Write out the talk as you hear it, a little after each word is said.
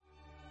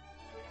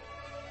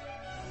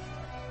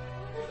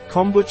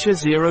Kombucha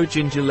Zero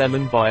Ginger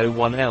Lemon Bio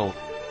 1L.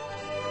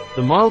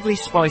 The mildly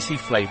spicy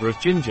flavor of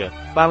ginger,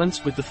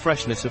 balanced with the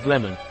freshness of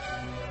lemon.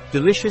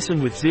 Delicious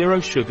and with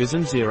 0 sugars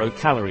and 0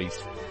 calories.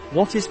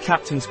 What is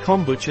Captain's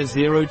Kombucha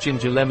Zero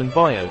Ginger Lemon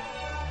Bio?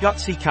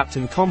 Gutsy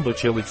Captain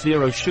Kombucha with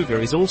 0 sugar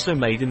is also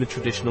made in the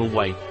traditional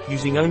way,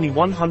 using only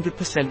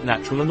 100%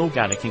 natural and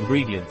organic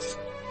ingredients.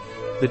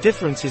 The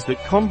difference is that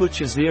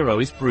Kombucha Zero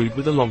is brewed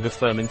with a longer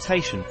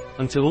fermentation,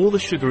 until all the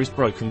sugar is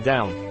broken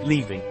down,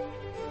 leaving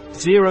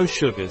 0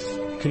 sugars.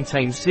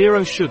 Contains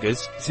 0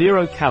 sugars,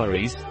 0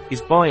 calories,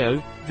 is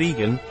bio,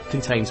 vegan,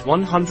 contains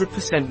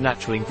 100%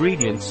 natural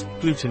ingredients,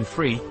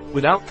 gluten-free,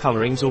 without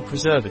colorings or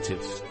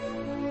preservatives.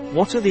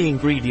 What are the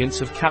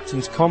ingredients of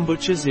Captain's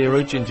Kombucha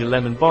Zero Ginger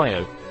Lemon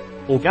Bio?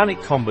 Organic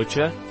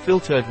kombucha,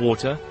 filtered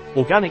water,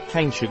 organic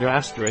cane sugar *,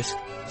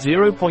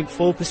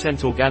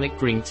 0.4% organic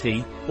green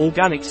tea,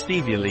 organic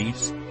stevia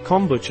leaves,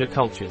 kombucha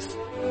cultures.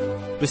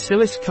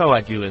 Bacillus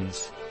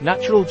coagulans,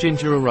 natural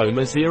ginger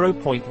aroma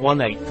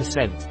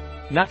 0.18%.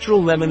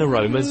 Natural lemon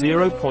aroma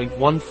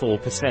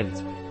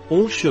 0.14%.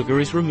 All sugar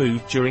is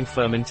removed during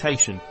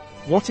fermentation.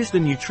 What is the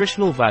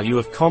nutritional value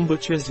of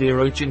Kombucha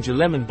Zero Ginger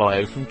Lemon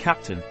Bio from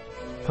Captain?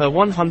 Per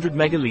 100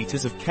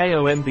 megaliters of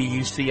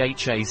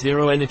KOMBUCHA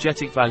 0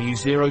 energetic value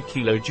 0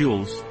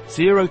 kilojoules,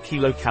 0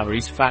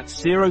 kilocalories fats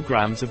 0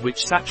 grams of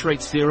which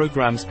saturates 0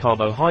 grams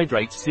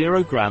carbohydrates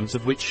 0 grams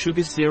of which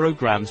sugars 0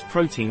 grams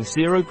protein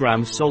 0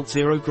 grams salt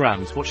 0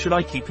 grams. What should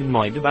I keep in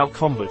mind about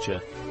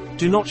kombucha?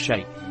 Do not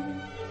shake.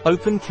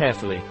 Open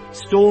carefully.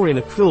 Store in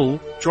a cool,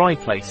 dry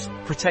place,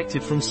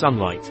 protected from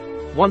sunlight.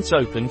 Once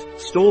opened,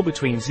 store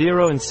between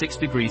 0 and 6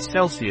 degrees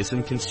Celsius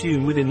and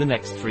consume within the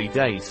next 3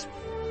 days.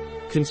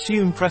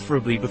 Consume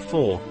preferably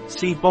before.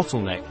 See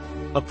bottleneck.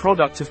 A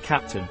product of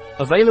Captain.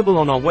 Available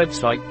on our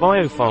website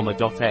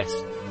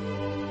biopharma.s.